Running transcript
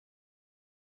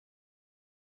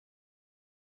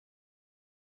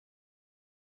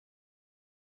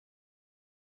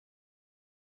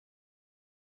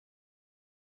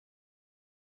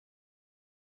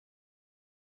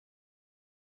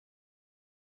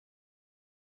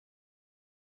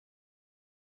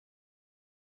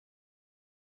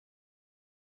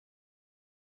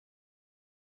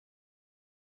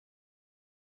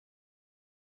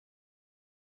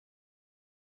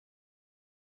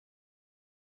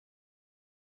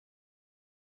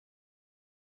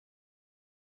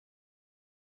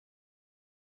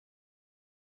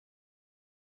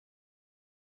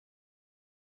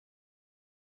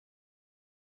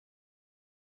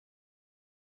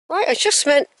Right, I just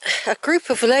met a group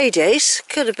of ladies,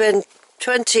 could have been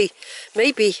 20,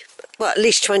 maybe, well, at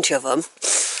least 20 of them.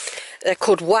 They're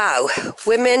called WOW,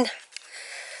 Women,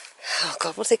 oh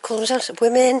God, what do they call themselves?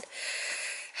 Women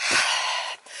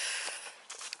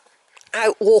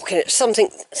Out Walking. It's something,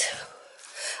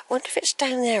 I wonder if it's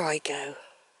down there I go.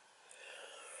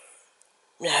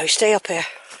 No, stay up here.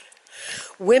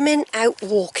 Women Out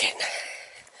Walking.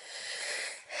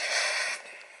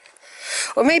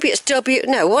 Or maybe it's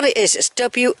no, what it is, it's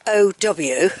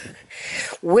WOW,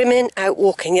 Women Out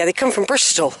Walking. Yeah, they come from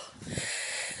Bristol.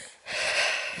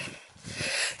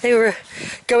 They were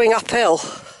going uphill.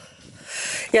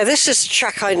 Yeah, this is the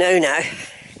track I know now.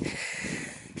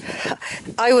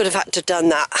 I would have had to have done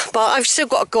that, but I've still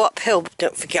got to go uphill,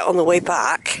 don't forget, on the way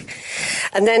back.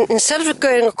 And then instead of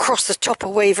going across the top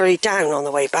of Wavering Down on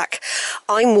the way back,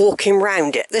 I'm walking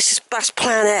round it. That's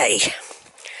plan A.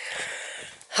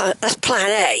 That's plan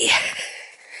A.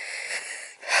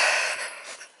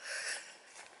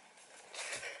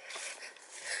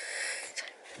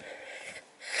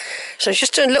 So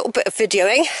just doing a little bit of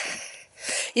videoing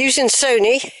using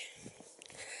Sony.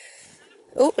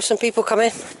 Oh, there's some people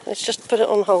coming. Let's just put it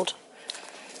on hold.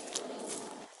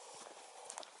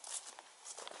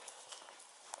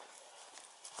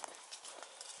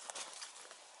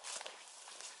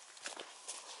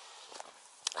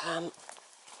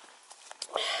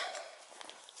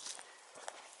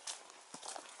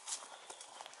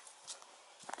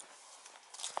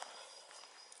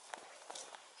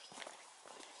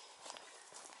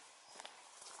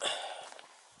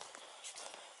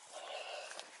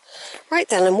 Right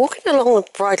then, I'm walking along the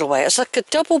bridleway. It's like a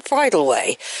double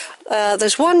bridleway.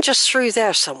 There's one just through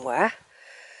there somewhere.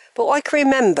 But what I can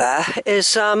remember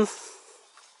is, look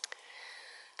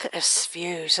at this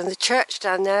views. And the church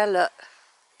down there, look.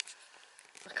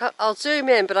 I'll zoom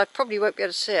in, but I probably won't be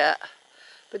able to see it.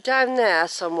 But down there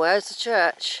somewhere is the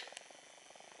church.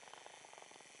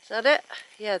 Is that it?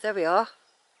 Yeah, there we are.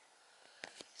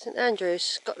 St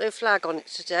Andrew's. Got no flag on it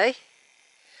today.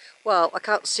 Well, I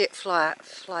can't see it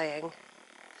flying.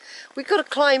 We've got to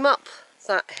climb up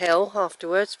that hill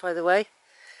afterwards, by the way.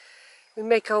 We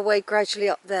make our way gradually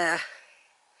up there.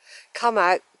 Come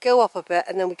out, go up a bit,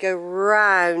 and then we go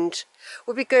round.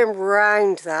 We'll be going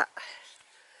round that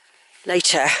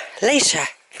later.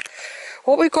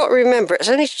 What we've got to remember, it's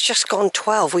only just gone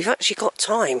 12. We've actually got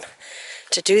time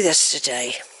to do this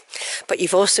today. But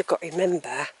you've also got to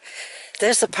remember,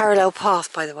 there's the parallel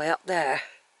path, by the way, up there.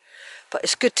 But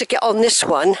it's good to get on this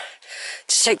one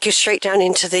to take you straight down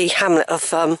into the hamlet of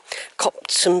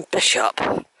Compton Bishop.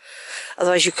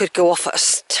 Otherwise you could go off at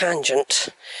a tangent.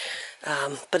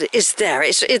 But it is there.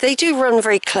 They do run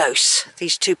very close,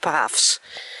 these two paths.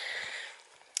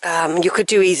 You could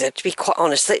do either, to be quite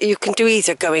honest. You can do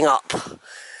either going up.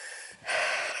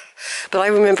 But I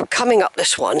remember coming up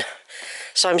this one,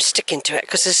 so I'm sticking to it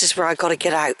because this is where I got to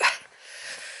get out.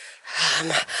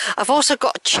 I've also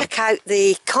got to check out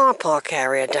the car park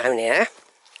area down here.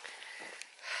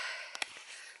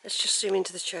 Let's just zoom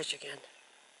into the church again.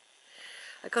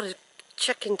 I've got to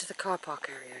check into the car park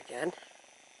area again.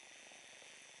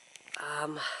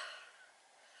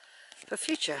 For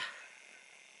future.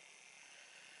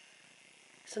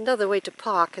 It's another way to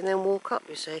park and then walk up,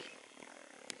 you see.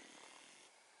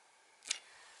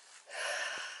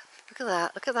 Look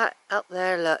at that up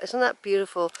there, look. Isn't that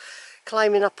beautiful?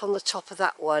 Climbing up on the top of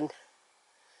that one.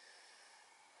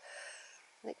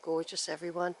 Isn't it gorgeous,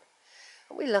 everyone?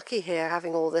 Aren't we lucky here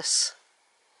having all this?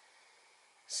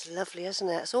 It's lovely, isn't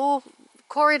it? It's all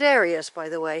quarried areas, by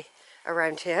the way,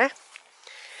 around here.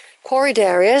 Quarried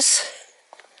areas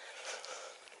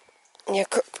near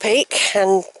Crook Peak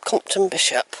and Compton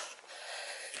Bishop.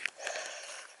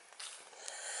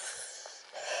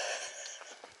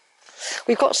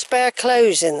 We've got spare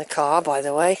clothes in the car, by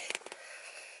the way.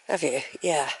 Have you?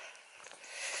 Yeah.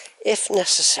 If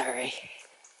necessary.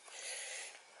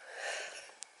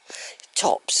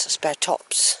 Tops, spare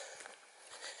tops.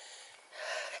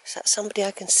 Is that somebody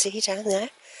I can see down there?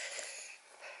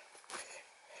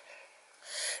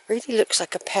 Really looks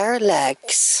like a pair of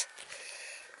legs.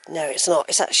 No, it's not.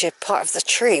 It's actually a part of the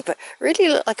tree, but really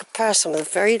look like a person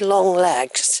with very long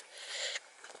legs.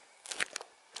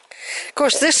 Of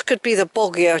course, this could be the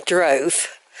Boggio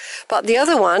Drove, but the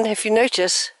other one, if you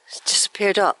notice, it's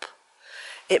disappeared up.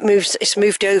 It's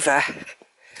moved over.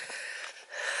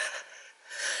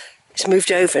 It's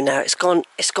moved over now. It's gone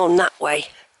that way.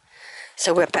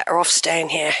 So we're better off staying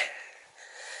here.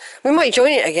 We might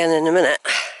join it again in a minute.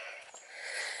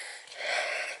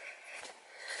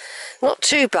 Not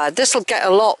too bad. This will get a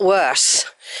lot worse.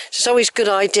 It's always a good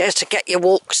idea to get your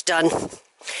walks done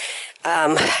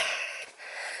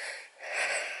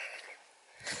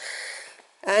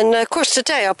And of course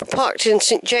today I parked in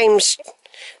St James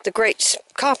the Great's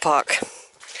car park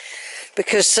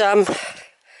because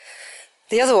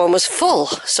the other one was full,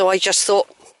 so I just thought,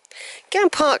 go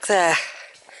and park there.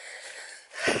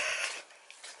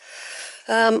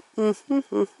 That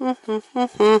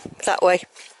way.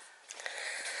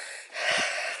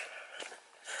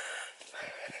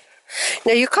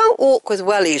 Now you can't walk with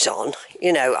wellies on,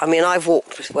 you know. I mean, I've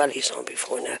walked with wellies on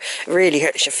before now. It really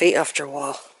hurts your feet after a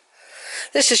while.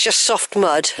 This is just soft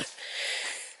mud.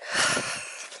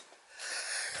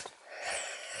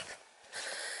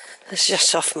 It's just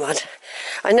soft mud.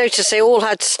 I noticed they all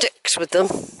had sticks with them,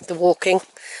 the walking,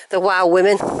 the wow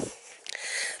women.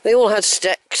 They all had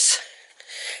sticks.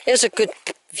 Here's a good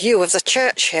view of the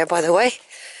church here, by the way.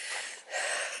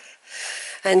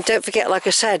 And don't forget, like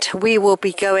I said, we will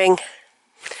be going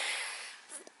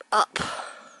up.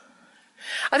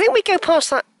 I think we go past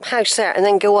that house there and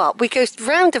then go up. We go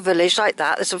round the village like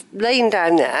that. There's a lane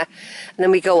down there, and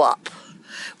then we go up.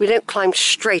 We don't climb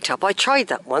straight up. I tried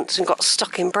that once and got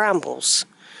stuck in brambles.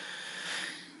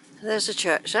 There's the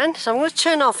church then. So I'm going to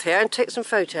turn off here and take some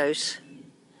photos.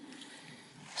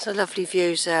 Some lovely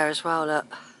views there as well,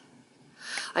 look.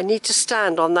 I need to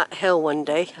stand on that hill one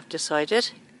day, I've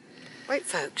decided. Right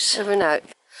folks, over and out.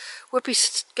 We'll be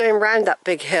going round that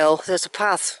big hill. There's a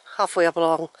path halfway up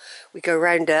along. We go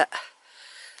round it.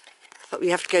 But we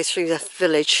have to go through the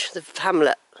village, the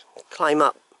hamlet, climb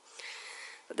up.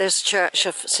 But there's the church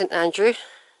of St Andrew.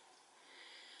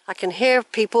 I can hear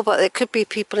people, but there could be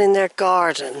people in their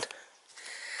garden.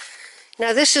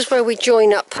 Now this is where we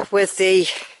join up with the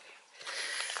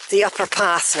upper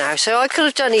path now. So I could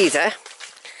have done either.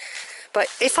 But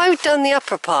if I had done the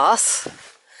upper path,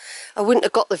 I wouldn't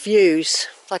have got the views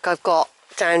like I've got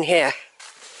down here.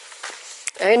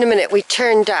 Now in a minute we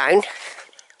turn down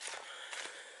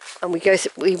and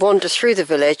we wander through the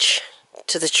village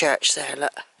to the church there,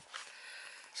 look.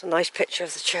 It's a nice picture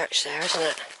of the church there, isn't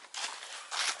it?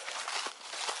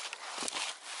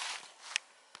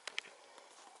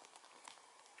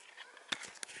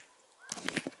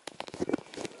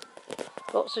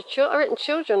 Lots of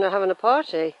children are having a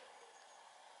party.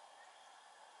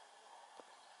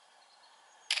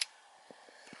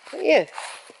 Aren't you?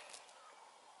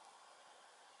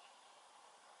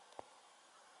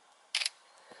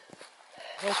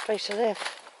 Nice place to live.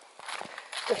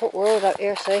 Different world out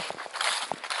here, see?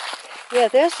 Yeah,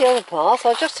 there's the other path.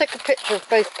 I'll just take a picture of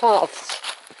both paths.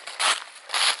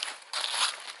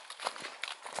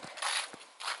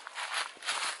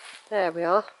 There we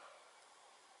are.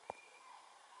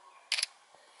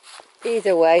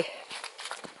 Either way.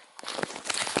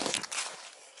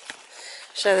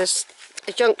 So there's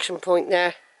a junction point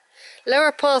there.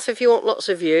 Lower path if you want lots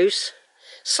of views.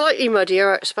 Slightly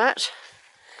muddier, I expect.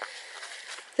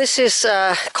 This is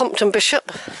Compton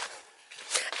Bishop.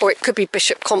 Or it could be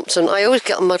Bishop Compton. I always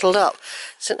get them muddled up.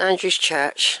 St Andrew's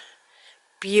Church.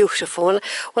 Beautiful.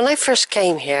 When I first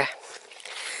came here,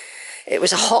 it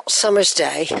was a hot summer's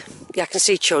day. Yeah, I can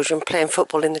see children playing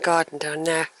football in the garden down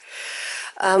there.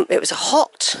 It was a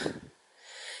hot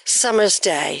summer's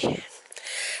day.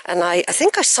 And I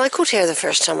think I cycled here the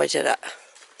first time I did it.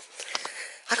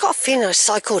 I got a feeling I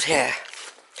cycled here.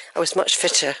 I was much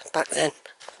fitter back then.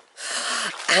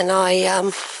 And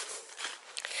I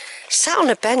sat on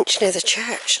a bench near the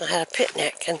church and I had a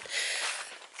picnic, and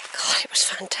God, it was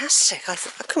fantastic. I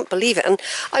couldn't believe it. And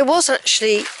I was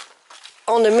actually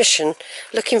on a mission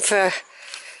looking for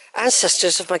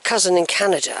ancestors of my cousin in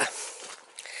Canada,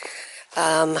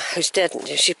 who's dead.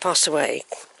 She passed away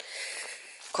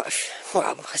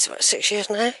well, it's about 6 years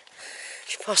now.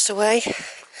 She passed away,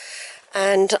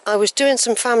 and I was doing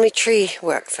some family tree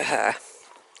work for her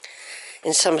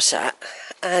in Somerset,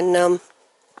 and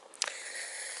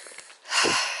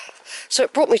so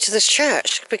it brought me to this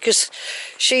church because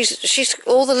she's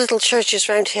all the little churches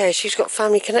around here she's got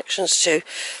family connections to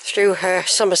through her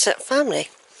Somerset family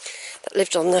that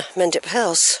lived on the Mendip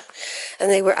Hills,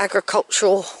 and they were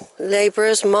agricultural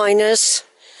labourers, miners,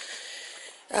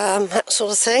 that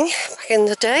sort of thing back in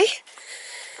the day.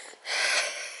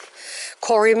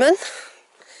 Quarrymen.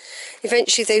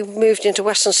 Eventually they moved into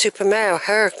Weston-super-Mare,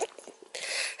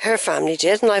 her family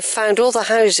did, and I found all the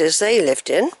houses they lived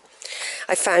in.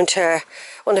 I found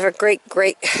one of her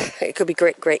it could be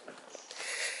great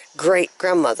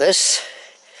grandmother's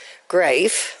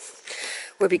grave.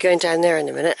 We'll be going down there in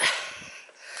a minute.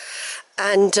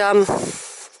 And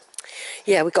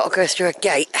yeah, we've got to go through a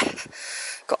gate.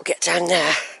 Got to get down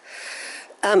there.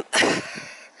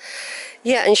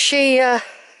 Yeah, and she, I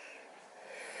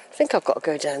think I've got to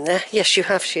go down there. Yes, you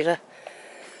have, Sheila.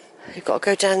 You've got to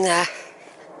go down there.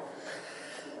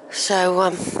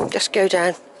 So just go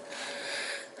down.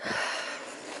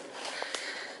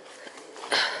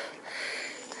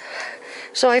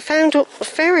 So I found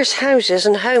various houses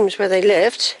and homes where they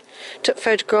lived, took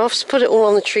photographs, put it all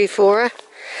on the tree for her,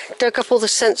 dug up all the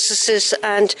censuses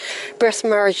and birth,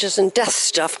 marriages and death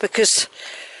stuff, because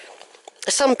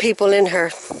some people in her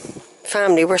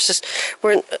family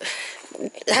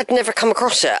had never come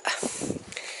across it,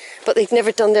 but they'd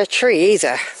never done their tree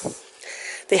either.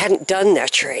 They hadn't done their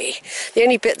tree. The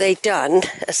only bit they'd done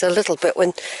is a little bit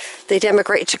when they'd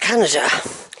emigrated to Canada,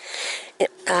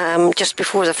 just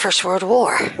before the First World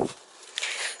War.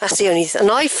 That's the only thing.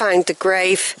 And I found the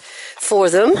grave for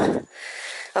them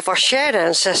of our shared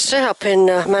ancestor up in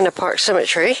Manor Park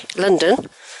Cemetery, London.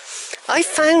 I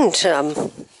found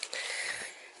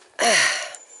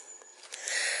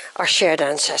our shared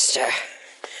ancestor,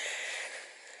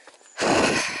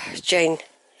 Jane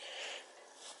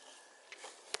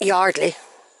Yardley,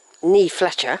 Nee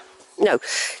Fletcher. No,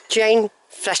 Jane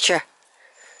Fletcher,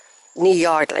 Nee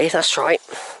Yardley, that's right.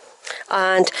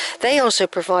 And they also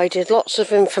provided lots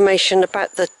of information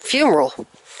about the funeral.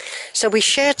 So we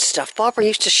shared stuff. Barbara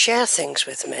used to share things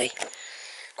with me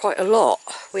quite a lot.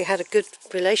 We had a good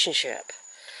relationship.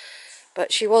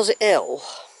 But she was ill.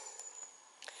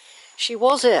 She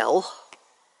was ill.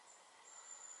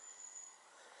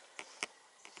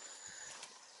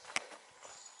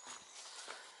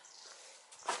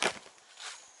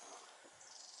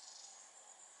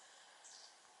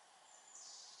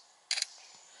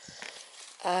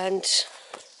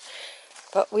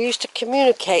 But we used to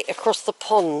communicate across the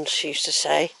pond, she used to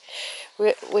say.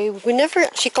 We never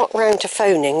actually got round to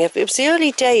phoning. It was the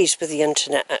early days with the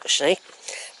internet, actually,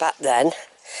 back then.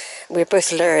 We were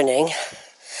both learning.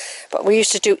 But we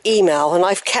used to do email, and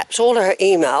I've kept all her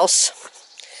emails.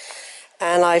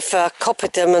 And I've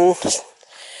copied them, and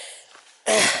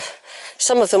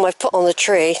some of them I've put on the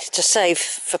tree to save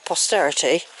for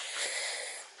posterity.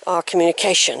 Our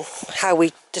communication, how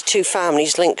the two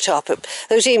families linked up.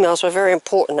 Those emails were very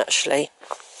important, actually,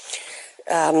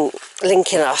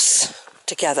 linking us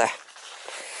together.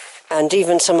 And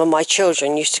even some of my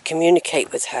children used to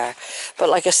communicate with her. But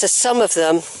like I said, some of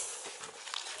them,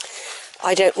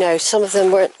 I don't know, some of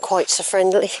them weren't quite so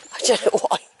friendly. I don't know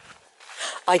why.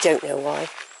 I don't know why.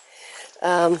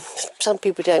 Some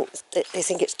people don't, they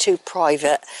think it's too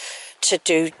private to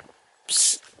do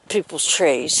people's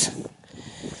trees.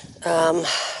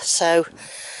 So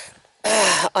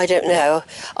I don't know.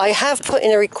 I have put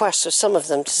in a request for some of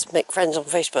them to make friends on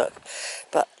Facebook,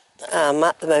 but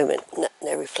at the moment,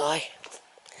 no reply.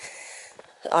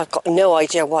 I've got no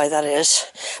idea why that is,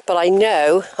 but I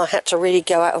know I had to really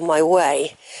go out of my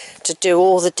way to do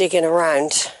all the digging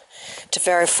around to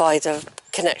verify the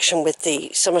connection with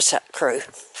the Somerset crew.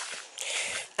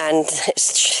 And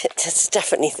it's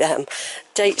definitely them.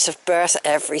 Dates of birth,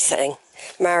 everything.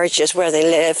 Marriages, where they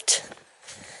lived.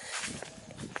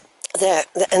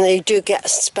 And they do get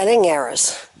spelling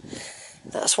errors.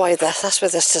 That's where the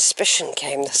suspicion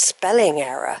came, the spelling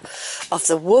error of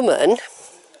the woman.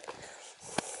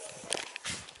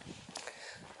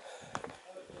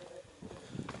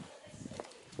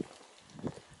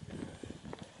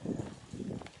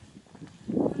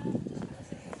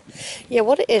 Yeah,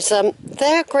 what it is,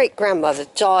 their great-grandmother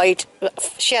died,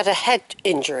 she had a head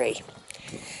injury.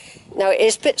 Now, it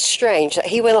is a bit strange that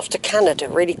he went off to Canada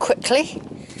really quickly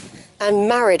and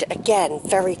married again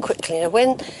very quickly. Now,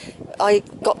 when I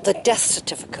got the death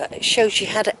certificate, it showed she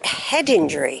had a head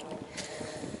injury.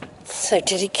 So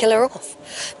did he kill her off?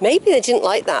 Maybe they didn't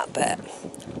like that bit.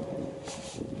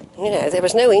 You know, there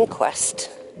was no inquest.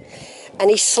 And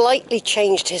he slightly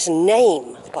changed his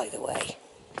name, by the way,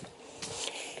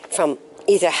 from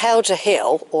either Hell to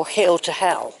Hill or Hill to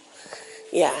Hell.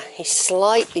 Yeah, he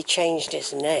slightly changed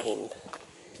his name.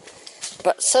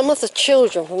 But some of the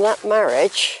children from that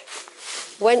marriage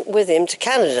went with him to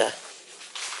Canada.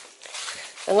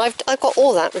 And I've got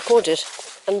all that recorded.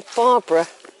 And Barbara,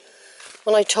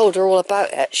 when I told her all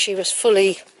about it, she was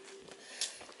fully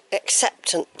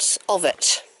acceptance of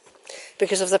it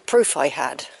because of the proof I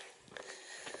had.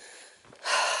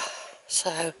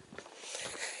 So,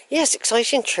 yes,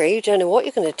 exciting tree. You don't know what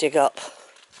you're going to dig up.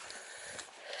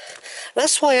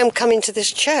 That's why I'm coming to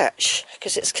this church,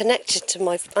 because it's connected to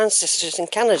my ancestors in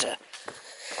Canada.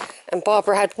 And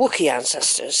Barbara had Wookiee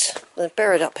ancestors. They're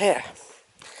buried up here.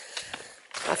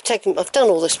 I've done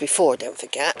all this before, don't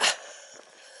forget.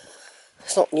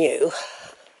 It's not new.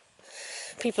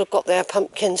 People have got their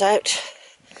pumpkins out,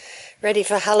 ready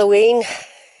for Halloween.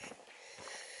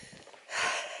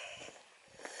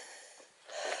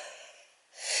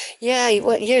 Yeah,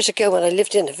 years ago when I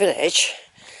lived in a village,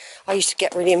 I used to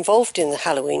get really involved in the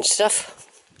Halloween stuff.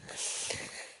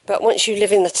 But once you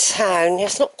live in the town,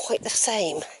 it's not quite the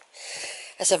same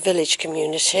as a village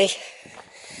community.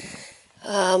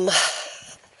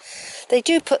 They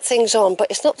do put things on, but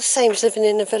it's not the same as living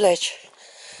in a village.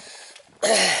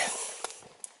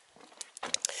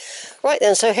 Right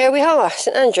then, so here we are,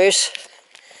 St Andrew's.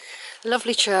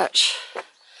 Lovely church.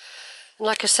 And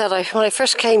like I said, when I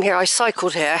first came here, I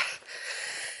cycled here.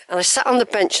 And I sat on the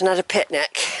bench and had a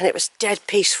picnic. And it was dead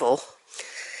peaceful.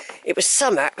 It was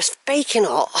summer, it was baking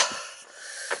hot.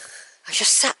 I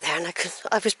just sat there and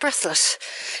I was breathless.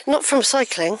 Not from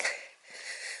cycling,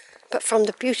 but from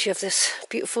the beauty of this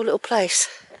beautiful little place.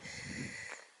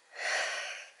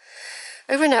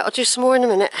 Over and out, I'll do some more in a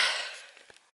minute.